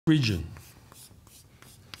region.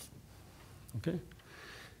 Okay?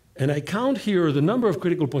 And I count here the number of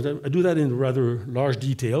critical points. I do that in rather large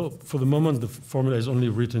detail. For the moment, the formula is only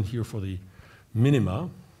written here for the minima.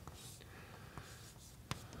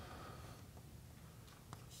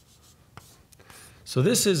 So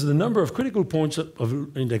this is the number of critical points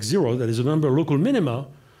of index 0, that is the number of local minima,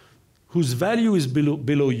 whose value is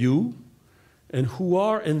below u, and who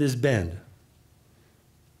are in this band.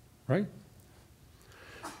 Right?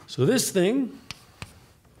 So this thing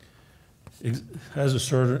has a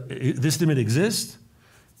certain, this limit exists,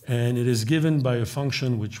 and it is given by a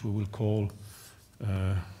function which we will call,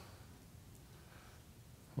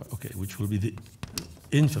 okay, which will be the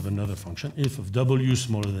inf of another function, inf of w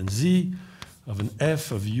smaller than z, of an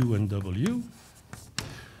f of u and w.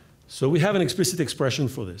 So we have an explicit expression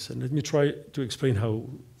for this, and let me try to explain how.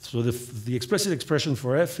 So the explicit expression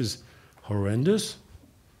for f is horrendous,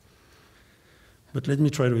 but let me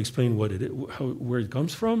try to explain what it is, where it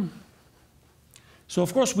comes from. So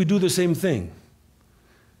of course we do the same thing.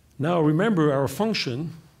 Now remember, our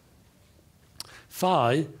function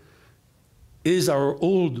phi is our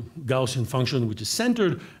old Gaussian function, which is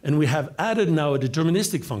centered, and we have added now a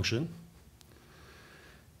deterministic function.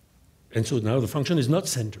 And so now the function is not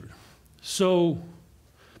centered. So,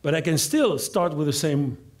 but I can still start with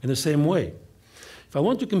in the same way. If I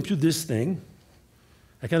want to compute this thing,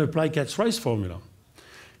 I can apply Katz-Rice formula.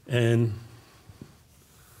 And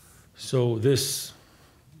so this,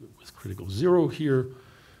 with critical 0 here,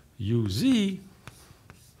 uz,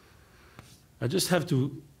 I just have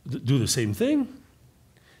to do the same thing,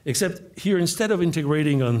 except here, instead of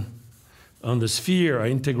integrating on the sphere, I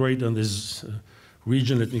integrate on this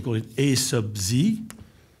region, let me call it A sub z.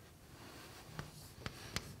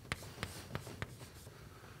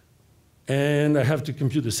 And I have to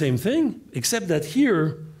compute the same thing, except that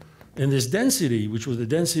here, in this density, which was the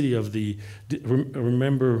density of the,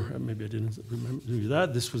 remember, maybe I didn't remember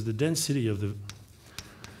that, this was the density of the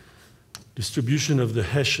distribution of the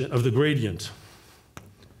Hessian, of the gradient,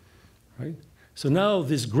 right? So now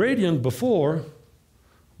this gradient before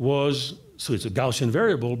was, so it's a Gaussian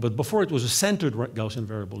variable, but before it was a centered Gaussian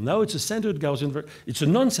variable. Now it's a centered Gaussian, it's a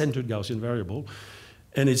non-centered Gaussian variable,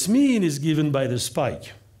 and its mean is given by the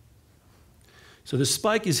spike. So the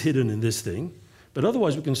spike is hidden in this thing, but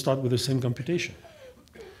otherwise we can start with the same computation.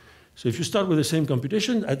 So if you start with the same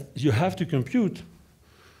computation, you have to compute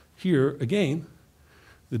here, again,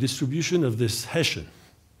 the distribution of this Hessian.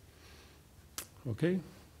 Okay?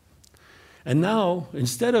 And now,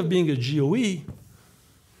 instead of being a GOE,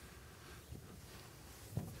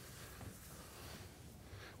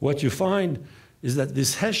 what you find is that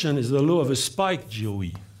this Hessian is the law of a spiked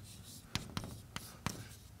GOE.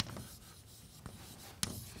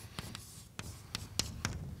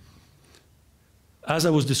 As I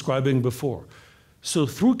was describing before. So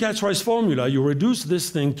through Katz-Rice formula, you reduce this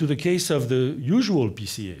thing to the case of the usual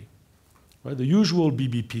PCA, right? The usual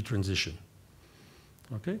BBP transition.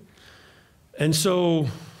 Okay? And so,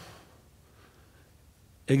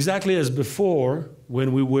 exactly as before,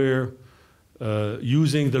 when we were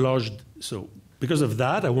using the large, so because of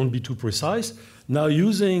that, I won't be too precise. Now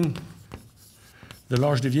using the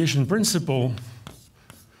large deviation principle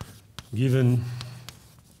given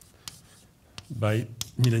by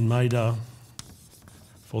Milen Maida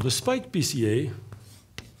for the spiked PCA,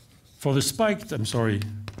 for the spiked, I'm sorry,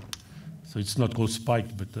 so it's not called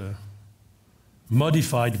spiked, but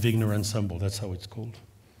modified Wigner ensemble, that's how it's called.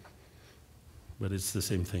 But it's the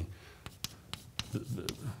same thing. The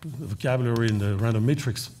vocabulary in the random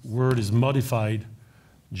matrix word is modified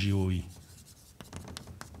GOE.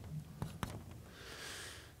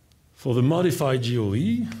 For the modified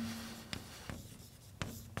GOE,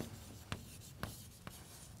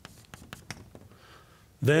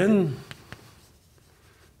 then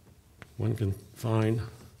one can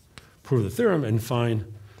prove the theorem and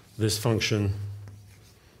find this function,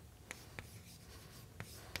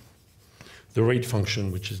 the rate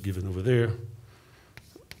function, which is given over there,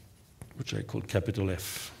 which I call capital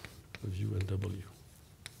F of U and W.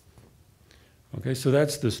 Okay, so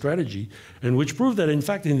that's the strategy, and which proved that, in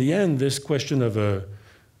fact, in the end, this question of a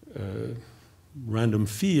random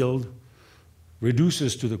field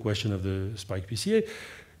reduces to the question of the spike PCA,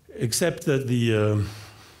 except that the,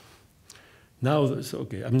 now,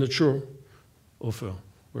 okay, I'm not sure, Ofer,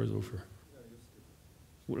 where's Ofer?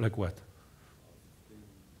 Like what?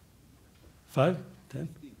 5, 10,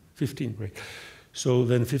 15, great. So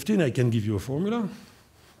then 15, I can give you a formula.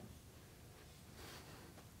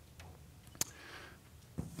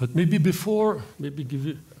 But maybe before, maybe give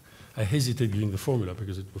you, I hesitate giving the formula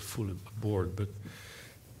because it was full of board, but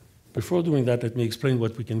before doing that, let me explain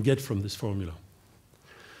what we can get from this formula.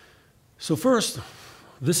 So first,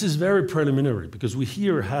 this is very preliminary because we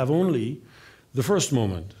here have only the first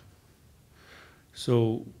moment.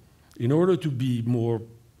 So in order to be more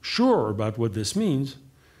sure about what this means,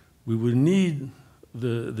 we will need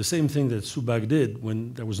the same thing that Subak did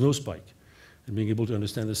when there was no spike, and being able to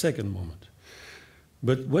understand the second moment.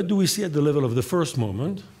 But what do we see at the level of the first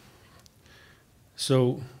moment?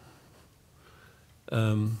 So,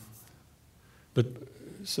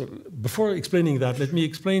 so before explaining that, let me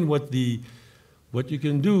explain what you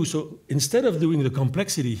can do. So instead of doing the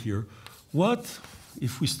complexity here, what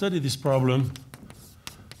if we study this problem,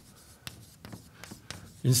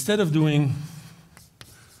 instead of doing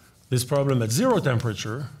this problem at 0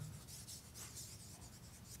 temperature,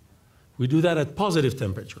 we do that at positive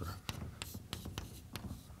temperature.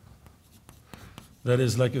 That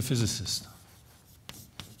is like a physicist.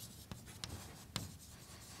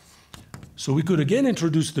 So we could again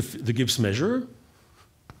introduce the Gibbs measure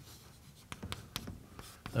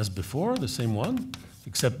as before, the same one,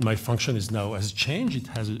 except my function is now has changed. It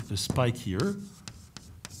has a spike here.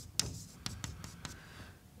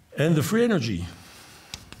 And the free energy.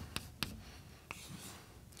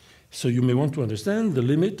 So you may want to understand the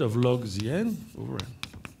limit of log Zn over n.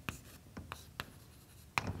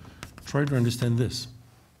 Try to understand this,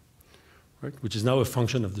 right? Which is now a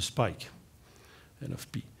function of the spike and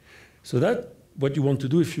of p. So that what you want to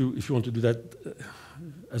do if you want to do that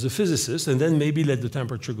as a physicist, and then maybe let the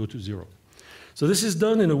temperature go to 0. So this is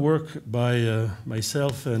done in a work by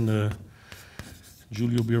myself and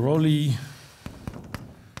Giulio Biroli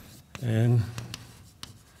and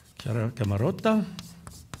Chiara Camarotta.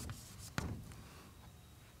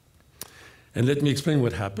 And let me explain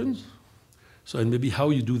what happens. So, and maybe how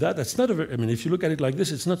you do that. That's not a very, I mean, if you look at it like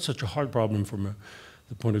this, it's not such a hard problem from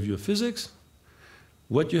the point of view of physics.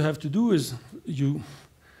 What you have to do is you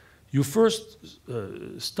first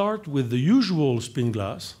start with the usual spin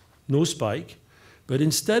glass, no spike, but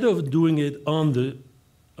instead of doing it on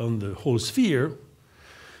the whole sphere,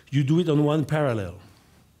 you do it on one parallel,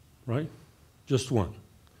 right? Just one.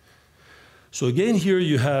 So again, here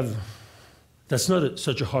you have, that's not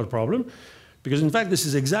such a hard problem, because in fact, this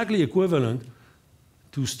is exactly equivalent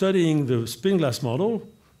to studying the spin glass model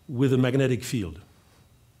with a magnetic field.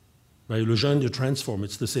 By Legendre transform,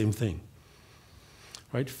 it's the same thing.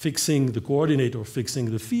 Right? Fixing the coordinate or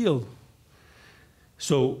fixing the field.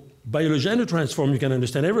 So by Legendre transform, you can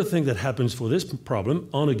understand everything that happens for this problem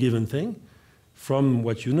on a given thing from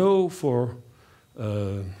what you know for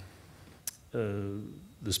the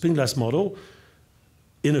spin glass model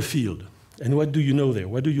in a field. And what do you know there?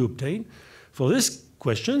 What do you obtain? For this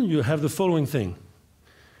question, you have the following thing.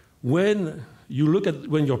 When you look at,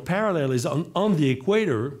 when your parallel is on the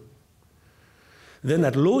equator, then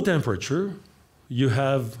at low temperature, you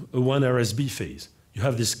have a 1 RSB phase. You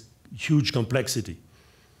have this huge complexity.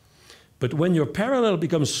 But when your parallel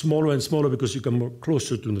becomes smaller and smaller because you come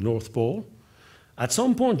closer to the North Pole, at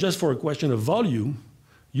some point, just for a question of volume,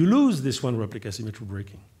 you lose this one replica symmetry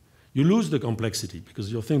breaking. You lose the complexity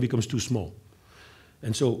because your thing becomes too small.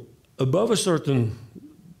 And so above a certain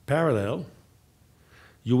parallel,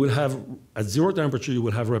 you will have, at 0 temperature, you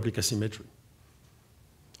will have replica symmetry.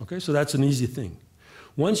 Okay, so that's an easy thing.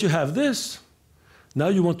 Once you have this, now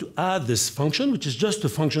you want to add this function, which is just a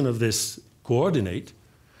function of this coordinate.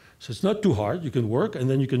 So it's not too hard, you can work, and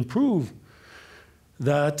then you can prove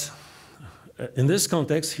that in this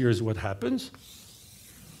context, here's what happens.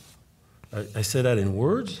 I say that in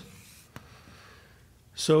words.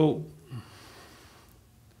 So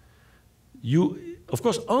of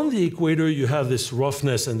course, on the equator, you have this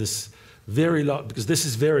roughness and this very large, because this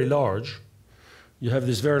is very large, you have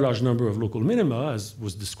this very large number of local minima, as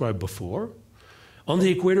was described before. On the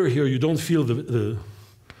equator here, you don't feel the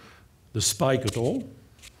spike at all.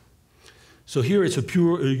 So here it's a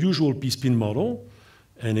usual p-spin model,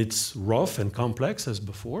 and it's rough and complex as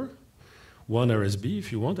before. 1 RSB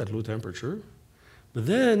if you want at low temperature. But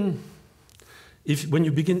then, when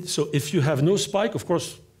you begin, so if you have no spike, of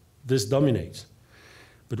course, this dominates.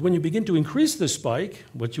 But when you begin to increase the spike,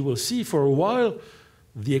 what you will see for a while,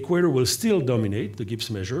 the equator will still dominate the Gibbs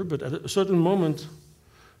measure, but at a certain moment,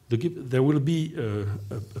 there will be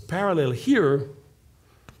a parallel here,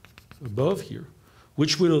 above here,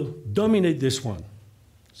 which will dominate this one.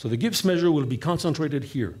 So the Gibbs measure will be concentrated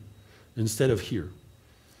here instead of here,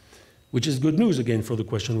 which is good news again for the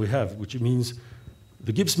question we have, which means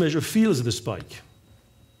the Gibbs measure feels the spike,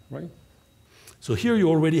 right? So here you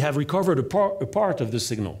already have recovered a part of the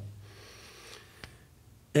signal.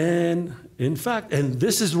 And in fact, and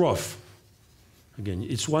this is rough. Again,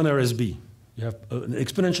 it's 1 RSB. You You have an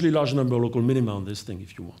exponentially large number of local minima on this thing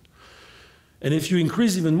if you want. And if you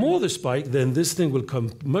increase even more the spike, then this thing will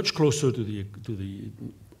come much closer to the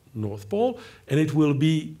North Pole, and it will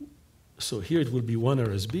be, so here it will be 1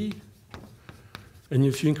 RSB. And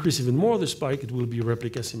if you increase even more the spike, it will be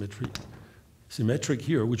replica symmetric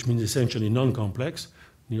here, which means essentially non-complex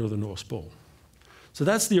near the North Pole. So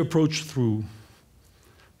that's the approach through,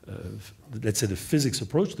 let's say, the physics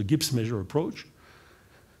approach, the Gibbs measure approach.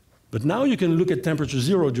 But now you can look at temperature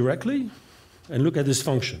 0 directly and look at this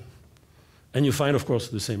function. And you find, of course,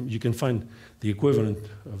 the same. You can find the equivalent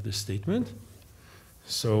of this statement.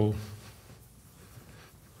 So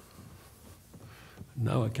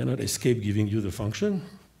now I cannot escape giving you the function.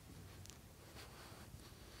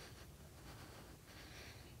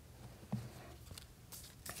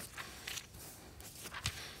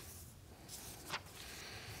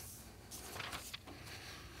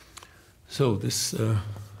 So this,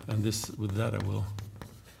 and this, with that I will.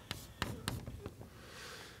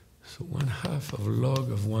 So 1/2 of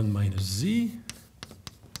log of 1 minus z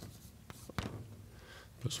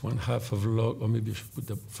plus 1/2 of log, or maybe I should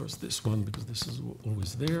put first this one because this is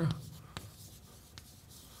always there.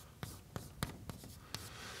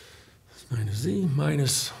 Minus z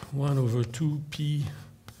minus 1 over 2p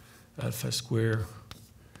alpha square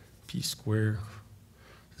p square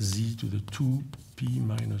z to the 2p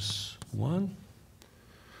minus 1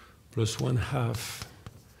 plus 1/2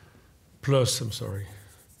 plus, I'm sorry,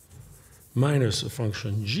 minus a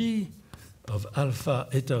function g of alpha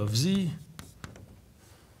eta of z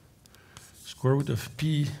square root of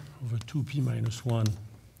p over 2p minus 1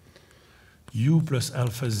 u plus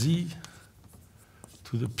alpha z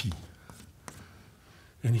to the p.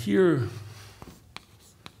 And here,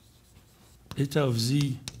 eta of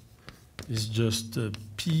z is just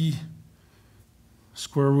p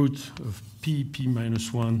square root of p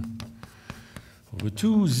minus 1 over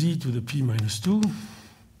 2, z to the p minus 2,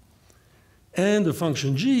 and the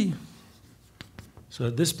function g. So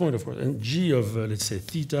at this point, of course, and g of, let's say,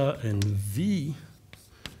 theta and v.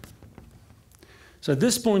 So at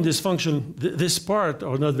this point, this function, this part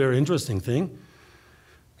are not very interesting thing.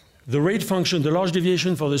 The rate function, the large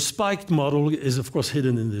deviation for the spiked model is, of course,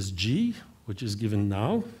 hidden in this g, which is given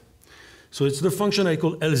now. So it's the function I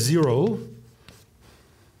call L0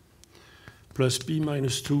 plus p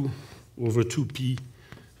minus 2 over 2p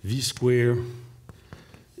v square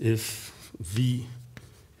if v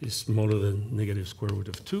is smaller than negative square root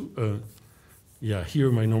of 2. Yeah,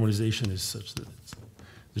 here my normalization is such that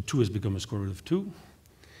the 2 has become a square root of 2.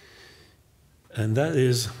 And that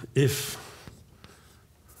is if,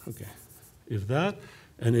 okay, if that,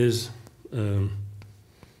 and is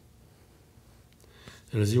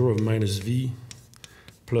L0 of minus v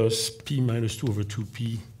plus p minus 2 over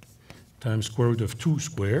 2p times square root of 2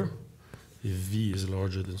 square, if v is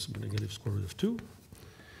larger than negative square root of 2.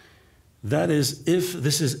 That is if,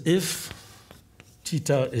 this is if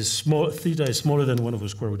theta is smaller than 1 over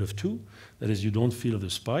square root of 2. That is, you don't feel the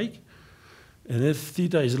spike. And if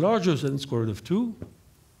theta is larger than square root of 2,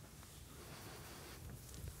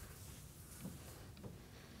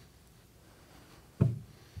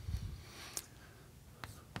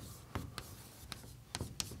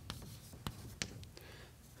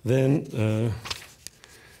 then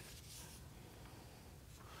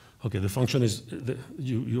okay, the function is,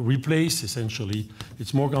 you replace, essentially,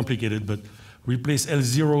 it's more complicated, but replace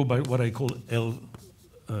L0 by what I call L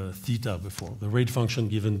theta before, the rate function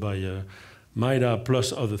given by Maida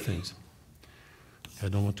plus other things. I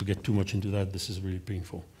don't want to get too much into that, this is really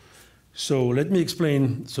painful. So let me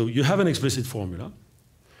explain, so you have an explicit formula,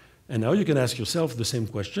 and now you can ask yourself the same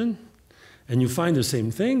question, and you find the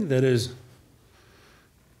same thing, that is,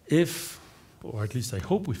 if, or at least I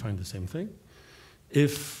hope we find the same thing,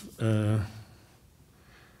 if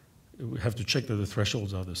we have to check that the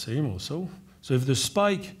thresholds are the same also. So if the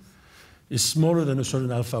spike is smaller than a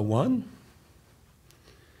certain alpha 1,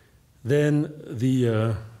 then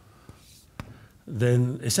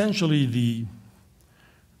essentially the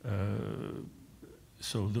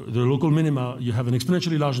local minima, you have an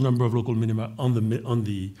exponentially large number of local minima on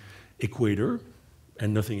the equator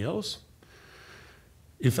and nothing else.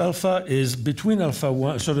 If alpha is between alpha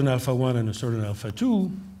 1, a certain alpha 1 and a certain alpha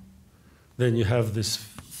 2, then you have this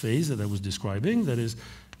phase that I was describing. That is,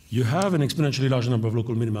 you have an exponentially large number of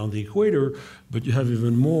local minima on the equator, but you have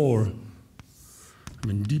even more,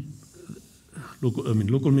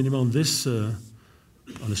 local minima on this, on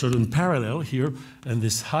a certain parallel here, and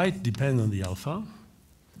this height depends on the alpha.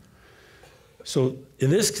 So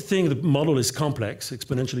in this thing, the model is complex,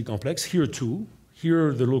 exponentially complex. Here too.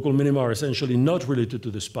 Here, the local minima are essentially not related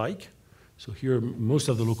to the spike. So here, most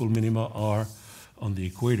of the local minima are on the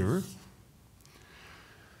equator.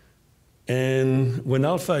 And when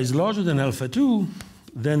alpha is larger than alpha 2,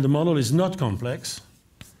 then the model is not complex.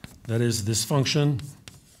 That is, this function,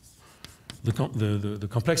 the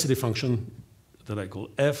complexity function that I call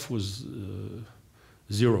f was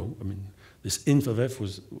 0. I mean, this inf of f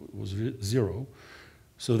was 0.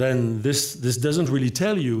 So then this doesn't really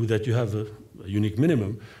tell you that you have a unique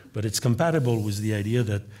minimum, but it's compatible with the idea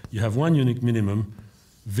that you have one unique minimum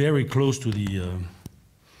very close to the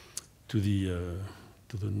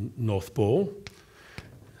North Pole.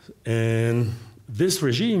 And this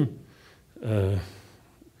regime, in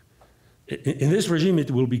this regime,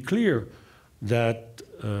 it will be clear that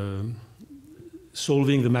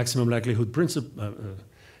solving the maximum likelihood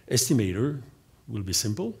estimator will be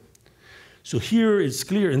simple. So here it's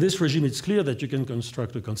clear, in this regime, it's clear that you can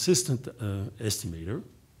construct a consistent estimator,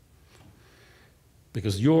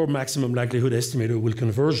 because your maximum likelihood estimator will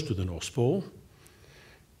converge to the North Pole.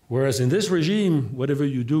 Whereas in this regime, whatever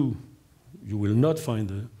you do, you will not find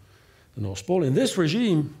the North Pole. In this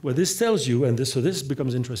regime, what this tells you, and so this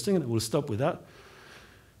becomes interesting, and we'll stop with that.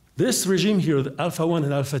 This regime here, the alpha 1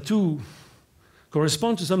 and alpha 2,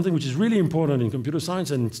 correspond to something which is really important in computer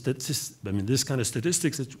science and this kind of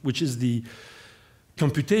statistics, which is the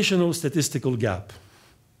computational statistical gap.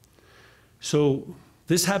 So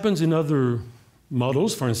this happens in other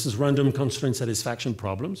models, for instance, random constraint satisfaction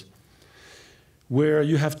problems, where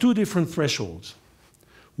you have two different thresholds.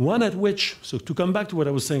 One at which, so to come back to what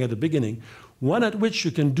I was saying at the beginning, one at which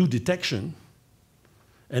you can do detection,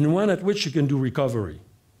 and one at which you can do recovery,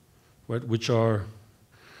 right, which are,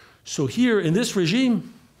 so here in this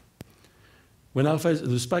regime, when alpha is,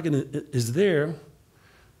 the spike is there,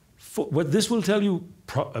 what this will tell you,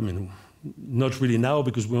 I mean, not really now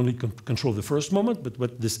because we only control the first moment, but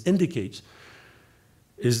what this indicates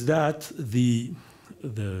is that the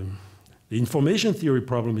information theory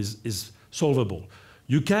problem is solvable.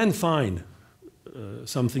 You can find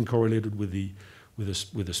something correlated with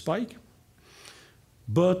the spike,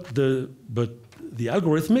 but the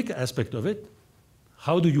algorithmic aspect of it,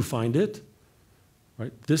 how do you find it?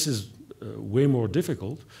 Right? This is way more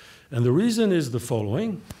difficult, and the reason is the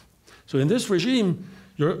following. So in this regime,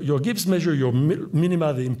 your Gibbs measure, your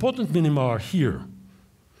minima, the important minima are here.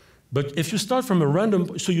 But if you start from a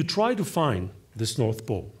random, so you try to find this North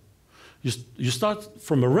Pole. You start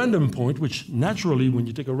from a random point, which naturally, when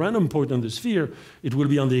you take a random point on the sphere, it will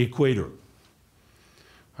be on the equator,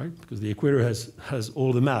 right? Because the equator has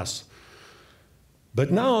all the mass. But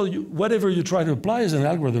now, whatever you try to apply as an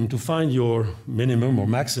algorithm to find your minimum or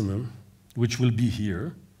maximum, which will be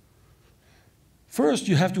here, first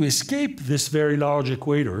you have to escape this very large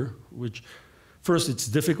equator, which first it's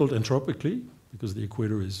difficult entropically, because the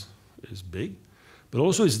equator is big. But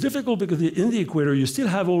also it's difficult because in the equator you still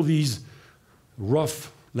have all these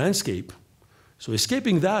rough landscape. So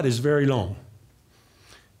escaping that is very long.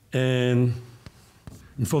 And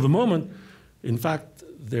for the moment, in fact,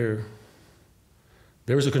 there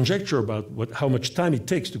is a conjecture about how much time it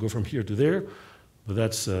takes to go from here to there, but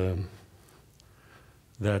that's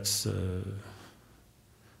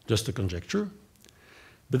just a conjecture.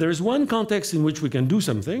 But there is one context in which we can do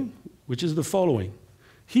something, which is the following.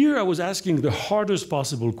 Here I was asking the hardest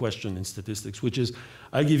possible question in statistics, which is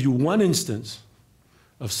I give you one instance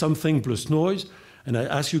of something plus noise, and I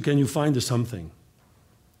ask you, can you find the something?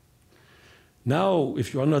 Now,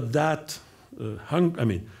 if you are not that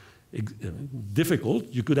difficult,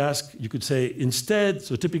 you could say instead,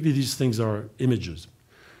 so typically these things are images.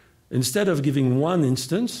 Instead of giving one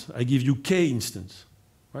instance, I give you k instance,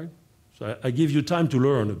 right? So I give you time to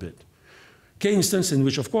learn a bit. K instance in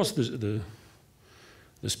which, of course,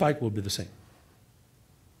 the spike will be the same.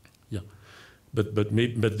 Yeah, but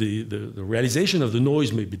the realization of the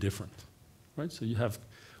noise may be different, right? So you have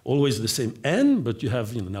always the same n, but you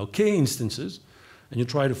have now k instances, and you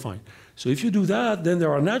try to find. So if you do that, then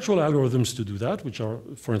there are natural algorithms to do that, which are,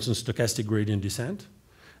 for instance, stochastic gradient descent.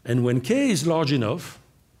 And when k is large enough,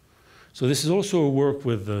 so this is also a work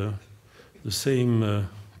with the same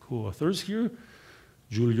co-authors here,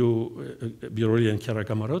 Giulio Biroli and Chiara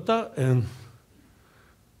Camarota, and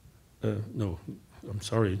no, I'm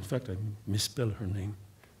sorry, in fact, I misspelled her name.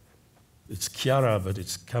 It's Chiara, but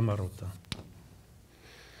it's Camarota.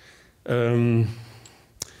 And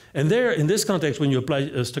there, in this context, when you apply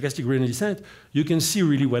stochastic gradient descent, you can see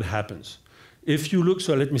really what happens. If you look,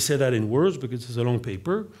 so let me say that in words because it's a long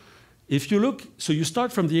paper. If you look, so you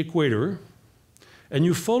start from the equator, and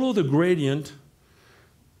you follow the gradient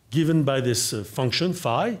given by this function,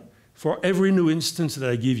 phi, for every new instance that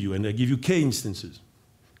I give you, and I give you k instances.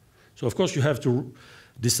 So of course you have to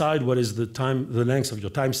decide what is the length of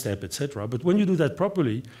your time step, etc. But when you do that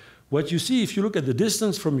properly, what you see, if you look at the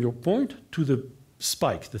distance from your point to the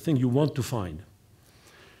spike, the thing you want to find,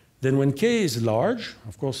 then when k is large,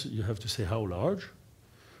 of course you have to say how large,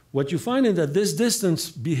 what you find is that this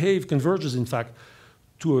distance converges, in fact,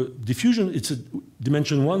 to a diffusion. It's a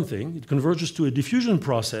dimension 1 thing. It converges to a diffusion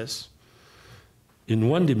process in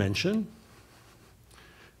 1 dimension,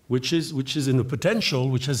 which is in a potential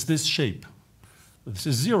which has this shape. This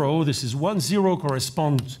is 0, this is 1. 0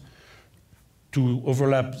 corresponds to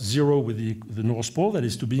overlap 0 with the North Pole, that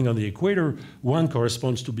is to being on the equator. 1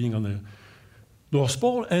 corresponds to being on the North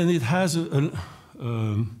Pole, and it has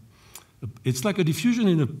it's like a diffusion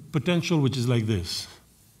in a potential which is like this.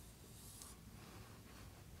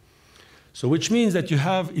 So which means that you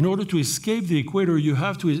have, in order to escape the equator, you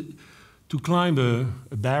have to climb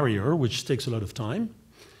a barrier, which takes a lot of time.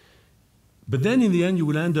 But then in the end, you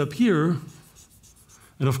will end up here.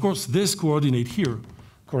 And of course, this coordinate here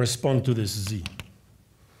corresponds to this z.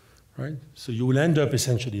 Right? So you will end up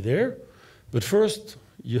essentially there. But first,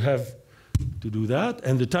 you have to do that.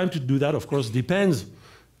 And the time to do that, of course, depends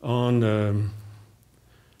on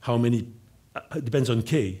how many, depends on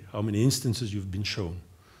k, how many instances you've been shown.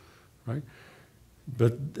 Right?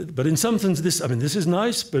 But in some sense, this is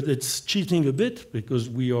nice, but it's cheating a bit, because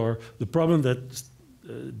the problem that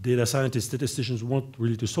data scientists, statisticians want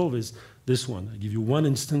really to solve is this one. I give you 1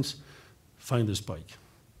 instance, find the spike.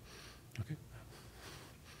 Okay?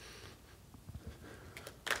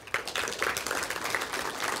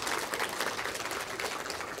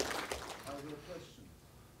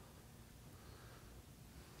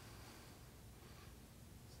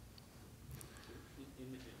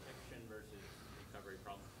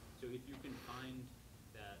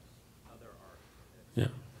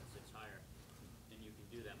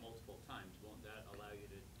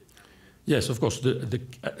 Yes, of course.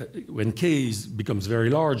 When k becomes very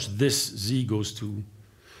large, this z goes to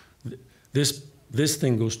this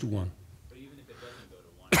thing goes to 1. But even if it doesn't go to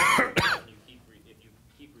 1, if you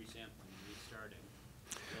keep resampling and restarting,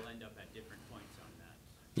 you'll end up at different points on that.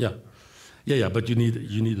 Yeah. But you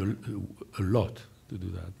need a lot to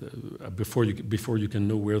do that before you can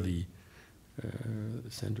know where the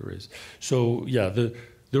center is. So yeah,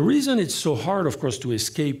 the reason it's so hard, of course, to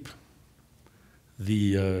escape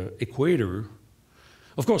the equator.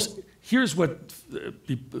 Of course, here's what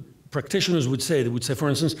practitioners would say. They would say, for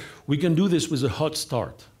instance, we can do this with a hot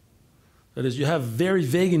start. That is, you have very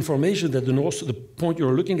vague information that the point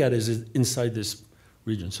you're looking at is inside this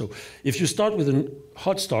region. So if you start with a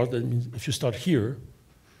hot start, that means if you start here,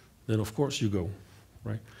 then of course you go,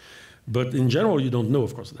 right? But in general, you don't know,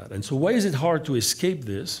 of course, that. And so why is it hard to escape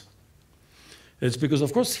this? It's because,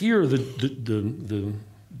 of course, here the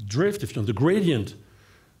drift, if you want, the gradient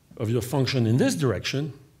of your function in this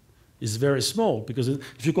direction is very small, because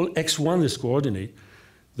if you call x1 this coordinate,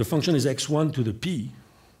 the function is x1 to the p.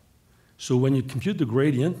 So when you compute the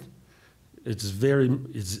gradient, it's very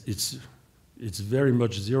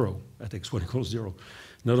much 0 at x1 equals 0.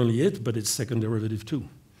 Not only it, but its second derivative too.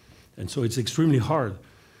 And so it's extremely hard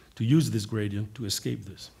to use this gradient to escape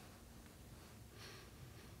this.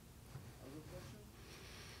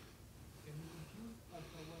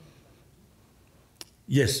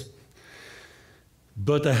 Yes,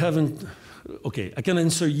 but I haven't, okay, I can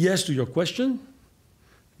answer yes to your question.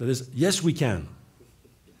 That is, yes, we can.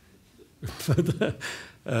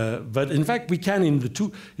 But in fact, we can in the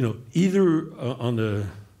two, either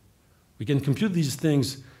we can compute these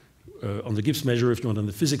things on the Gibbs measure, if you want, on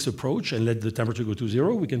the physics approach and let the temperature go to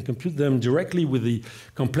 0. We can compute them directly with the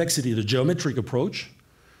complexity, the geometric approach.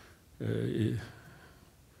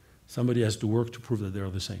 Somebody has to work to prove that they are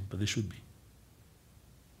the same, but they should be.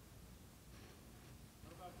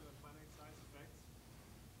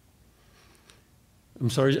 I'm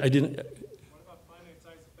sorry, I didn't. What about finite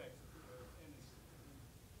size effects?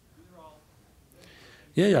 These are all.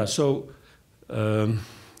 Yeah. So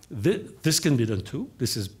this can be done too.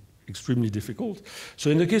 This is extremely difficult. So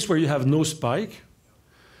in the case where you have no spike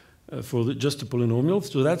for just a polynomial,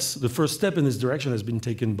 so that's the first step in this direction has been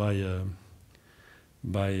taken by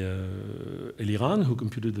Eliran, who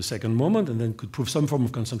computed the second moment and then could prove some form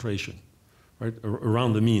of concentration, right,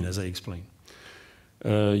 around the mean, as I explained.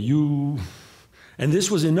 And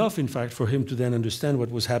this was enough, in fact, for him to then understand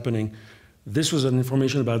what was happening. This was an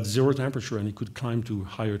information about 0 temperature, and he could climb to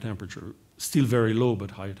higher temperature, still very low,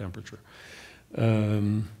 but higher temperature.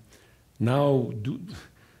 Now,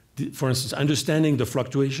 for instance, understanding the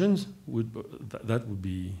fluctuations, that would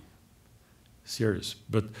be serious.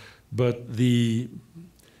 But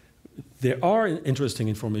there are interesting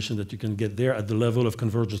information that you can get there at the level of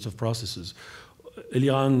convergence of processes.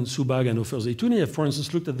 Eliran, Subag, and Ofer Zeytouni have, for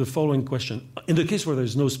instance, looked at the following question. In the case where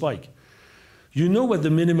there's no spike, you know what the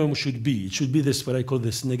minimum should be. It should be this, what I call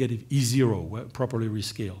this negative E0, properly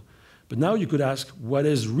rescale. But now you could ask, what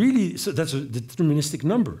is really, so that's a deterministic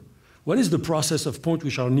number. What is the process of points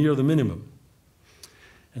which are near the minimum?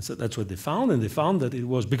 And so that's what they found, and they found that it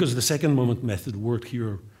was, because the second moment method worked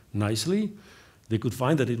here nicely, they could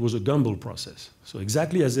find that it was a Gumbel process. So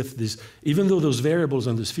exactly as if this, even though those variables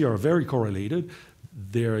on the sphere are very correlated,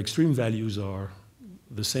 their extreme values are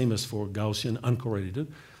the same as for Gaussian uncorrelated.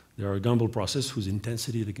 They are a Gumbel process whose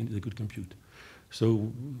intensity they could compute.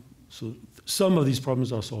 So some of these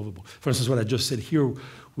problems are solvable. For instance, what I just said here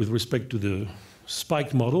with respect to the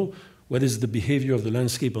spiked model, what is the behavior of the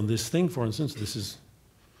landscape on this thing, for instance, this is,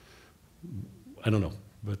 I don't know,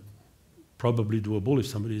 but probably doable if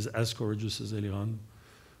somebody is as courageous as Eliran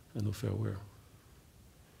and Ofer were.